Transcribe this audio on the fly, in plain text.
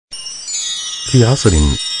في عصر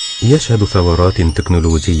يشهد ثورات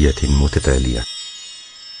تكنولوجية متتالية،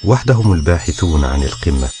 وحدهم الباحثون عن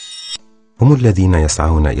القمة هم الذين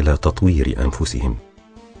يسعون إلى تطوير أنفسهم.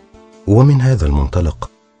 ومن هذا المنطلق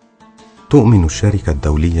تؤمن الشركة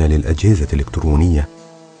الدولية للأجهزة الإلكترونية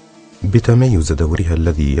بتميز دورها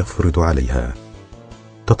الذي يفرض عليها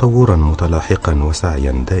تطورا متلاحقا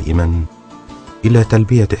وسعيا دائما إلى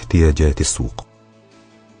تلبية احتياجات السوق.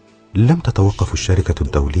 لم تتوقف الشركة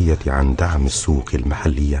الدولية عن دعم السوق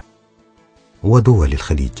المحلية ودول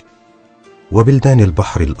الخليج وبلدان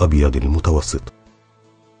البحر الأبيض المتوسط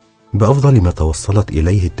بأفضل ما توصلت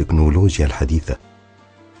إليه التكنولوجيا الحديثة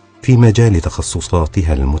في مجال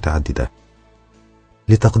تخصصاتها المتعددة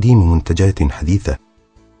لتقديم منتجات حديثة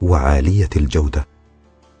وعالية الجودة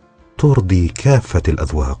ترضي كافة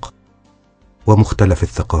الأذواق ومختلف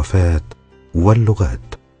الثقافات واللغات.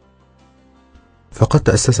 فقد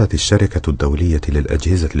تأسست الشركة الدولية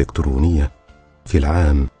للأجهزة الإلكترونية في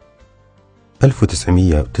العام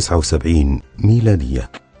 1979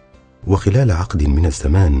 ميلادية، وخلال عقد من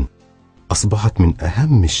الزمان أصبحت من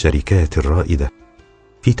أهم الشركات الرائدة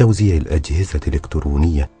في توزيع الأجهزة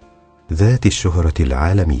الإلكترونية ذات الشهرة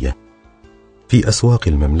العالمية في أسواق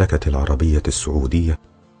المملكة العربية السعودية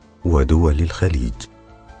ودول الخليج،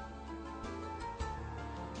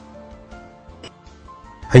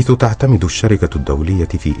 حيث تعتمد الشركة الدولية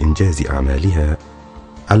في إنجاز أعمالها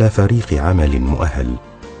على فريق عمل مؤهل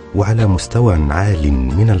وعلى مستوى عال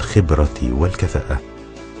من الخبرة والكفاءة،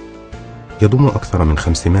 يضم أكثر من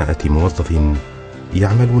 500 موظف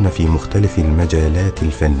يعملون في مختلف المجالات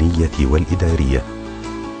الفنية والإدارية.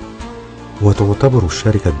 وتعتبر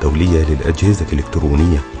الشركة الدولية للأجهزة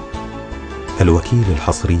الإلكترونية الوكيل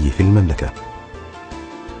الحصري في المملكة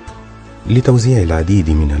لتوزيع العديد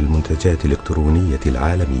من المنتجات الإلكترونية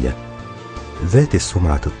العالمية ذات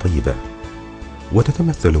السمعة الطيبة.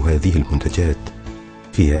 وتتمثل هذه المنتجات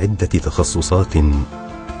في عدة تخصصات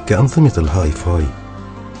كأنظمة الهاي فاي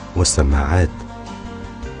والسماعات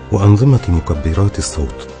وأنظمة مكبرات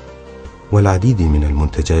الصوت والعديد من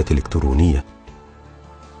المنتجات الإلكترونية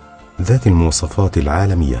ذات المواصفات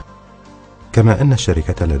العالمية. كما أن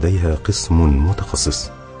الشركة لديها قسم متخصص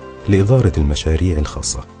لإدارة المشاريع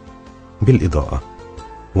الخاصة بالإضاءة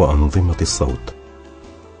وأنظمة الصوت.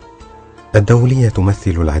 الدولية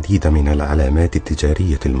تمثل العديد من العلامات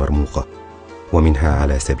التجارية المرموقة، ومنها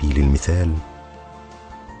على سبيل المثال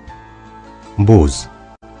بوز،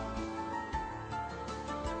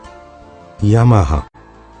 ياماها،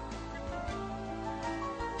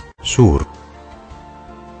 شور،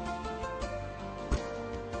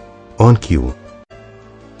 أونكيو،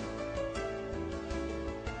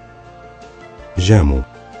 جامو،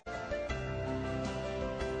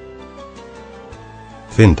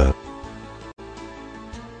 فندر،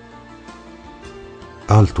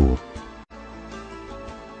 آلتو،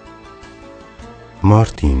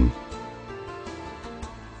 مارتين،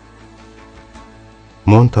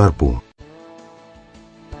 مونتاربو،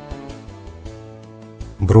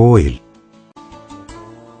 برويل،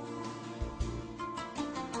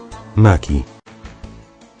 ماكي،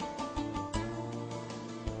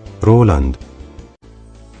 رولاند،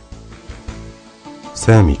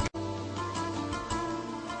 ساميك،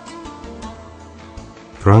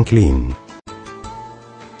 فرانكلين.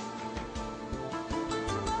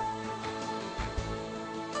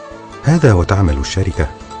 هذا وتعمل الشركة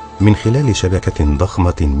من خلال شبكة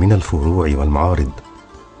ضخمة من الفروع والمعارض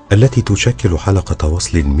التي تشكل حلقة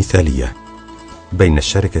وصل مثالية بين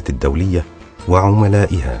الشركة الدولية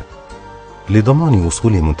وعملائها لضمان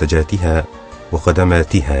وصول منتجاتها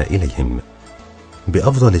وخدماتها إليهم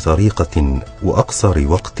بأفضل طريقة وأقصر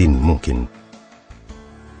وقت ممكن،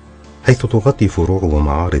 حيث تغطي فروع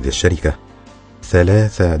ومعارض الشركة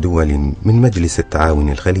 3 دول من مجلس التعاون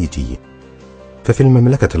الخليجي. ففي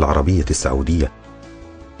المملكة العربية السعودية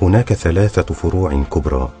هناك 3 فروع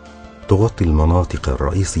كبرى تغطي المناطق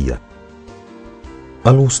الرئيسية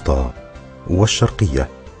الوسطى والشرقية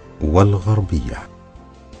والغربية.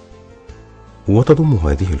 وتضم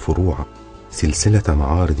هذه الفروع سلسلة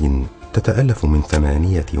معارض تتألف من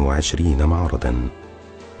 28 معرضا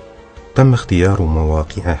تم اختيار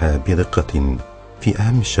مواقعها بدقة في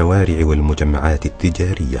أهم الشوارع والمجمعات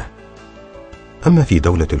التجارية. أما في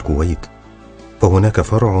دولة الكويت فهناك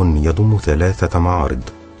فرع يضم 3 معارض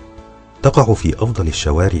تقع في أفضل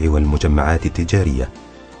الشوارع والمجمعات التجارية،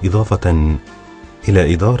 إضافة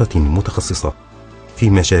إلى إدارة متخصصة في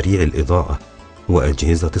مشاريع الإضاءة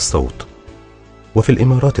وأجهزة الصوت. وفي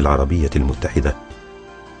الإمارات العربية المتحدة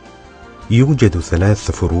يوجد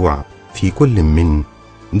 3 فروع في كل من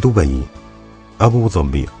دبي، أبو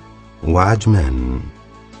ظبي وعجمان.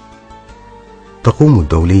 تقوم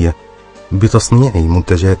الدولية بتصنيع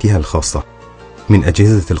منتجاتها الخاصة من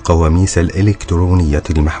أجهزة القواميس الإلكترونية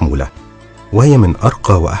المحمولة، وهي من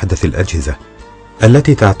أرقى وأحدث الأجهزة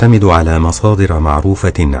التي تعتمد على مصادر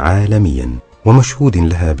معروفة عالميا ومشهود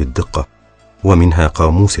لها بالدقة، ومنها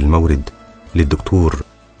قاموس المورد للدكتور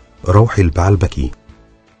روحي البعلبكي،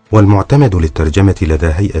 والمعتمد للترجمة لدى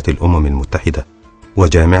هيئة الأمم المتحدة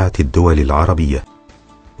وجامعة الدول العربية،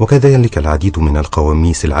 وكذلك العديد من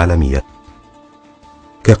القواميس العالمية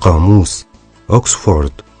كقاموس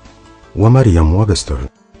أكسفورد ومريم وبستر.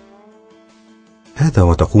 هذا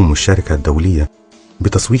وتقوم الشركة الدولية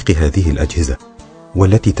بتسويق هذه الأجهزة،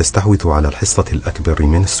 والتي تستحوذ على الحصة الأكبر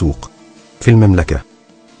من السوق في المملكة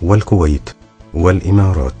والكويت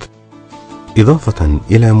والإمارات، إضافة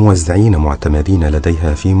إلى موزعين معتمدين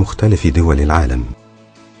لديها في مختلف دول العالم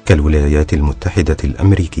كالولايات المتحدة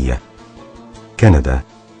الأمريكية، كندا،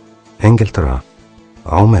 إنجلترا،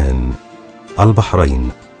 عمان، البحرين،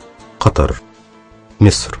 قطر،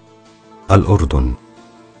 مصر، الأردن،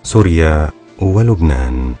 سوريا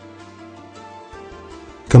ولبنان.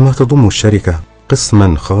 كما تضم الشركة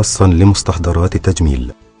قسما خاصا لمستحضرات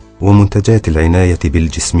التجميل ومنتجات العناية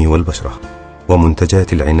بالجسم والبشرة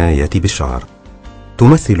ومنتجات العناية بالشعر،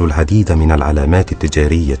 تمثل العديد من العلامات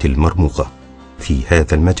التجارية المرموقة في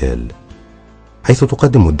هذا المجال، حيث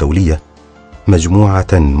تقدم الدولية مجموعة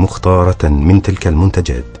مختارة من تلك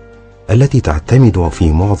المنتجات التي تعتمد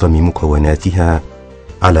في معظم مكوناتها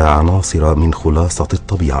على عناصر من خلاصة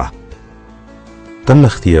الطبيعة، تم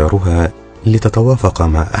اختيارها لتتوافق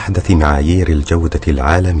مع أحدث معايير الجودة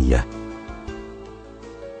العالمية.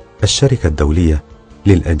 الشركة الدولية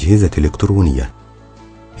للأجهزة الإلكترونية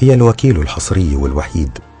هي الوكيل الحصري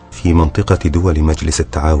والوحيد في منطقة دول مجلس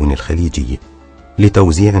التعاون الخليجي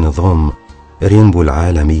لتوزيع نظام رينبو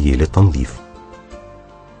العالمي للتنظيف،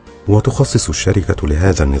 وتخصص الشركة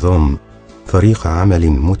لهذا النظام فريق عمل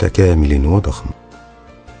متكامل وضخم،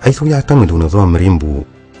 حيث يعتمد نظام رينبو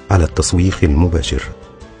على التسويق المباشر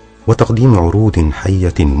وتقديم عروض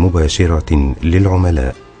حية مباشرة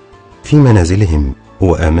للعملاء في منازلهم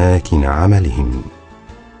وأماكن عملهم.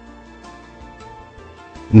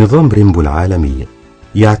 نظام رينبو العالمي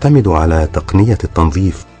يعتمد على تقنية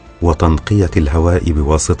التنظيف وتنقية الهواء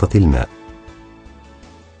بواسطة الماء،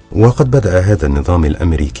 وقد بدأ هذا النظام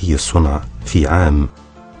الأمريكي الصنع في عام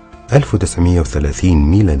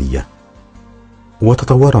 1930 ميلادية،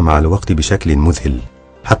 وتطور مع الوقت بشكل مذهل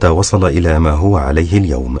حتى وصل إلى ما هو عليه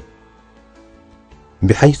اليوم،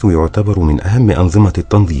 بحيث يعتبر من أهم أنظمة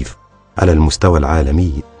التنظيف على المستوى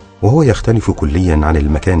العالمي، وهو يختلف كليا عن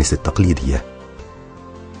المكانس التقليدية،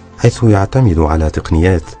 حيث يعتمد على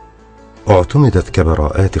تقنيات اعتمدت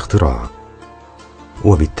كبراءات اختراع،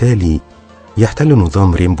 وبالتالي يحتل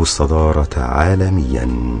نظام رينبو الصدارة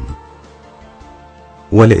عالميا.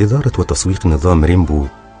 ولإدارة وتسويق نظام رينبو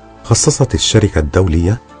خصصت الشركة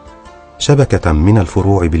الدولية شبكة من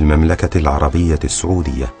الفروع بالمملكة العربية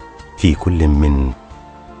السعودية في كل من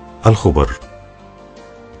الخبر،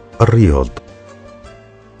 الرياض،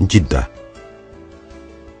 جدة،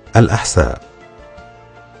 الأحساء،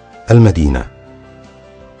 المدينة،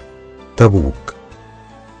 تبوك،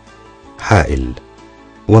 حائل،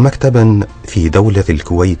 ومكتبا في دولة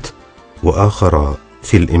الكويت، وآخر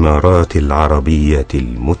في الإمارات العربية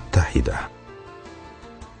المتحدة.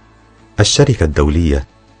 الشركة الدولية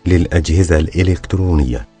للأجهزة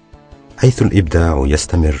الإلكترونية، حيث الإبداع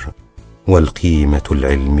يستمر والقيمة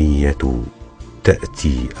العلمية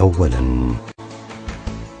تأتي أولا.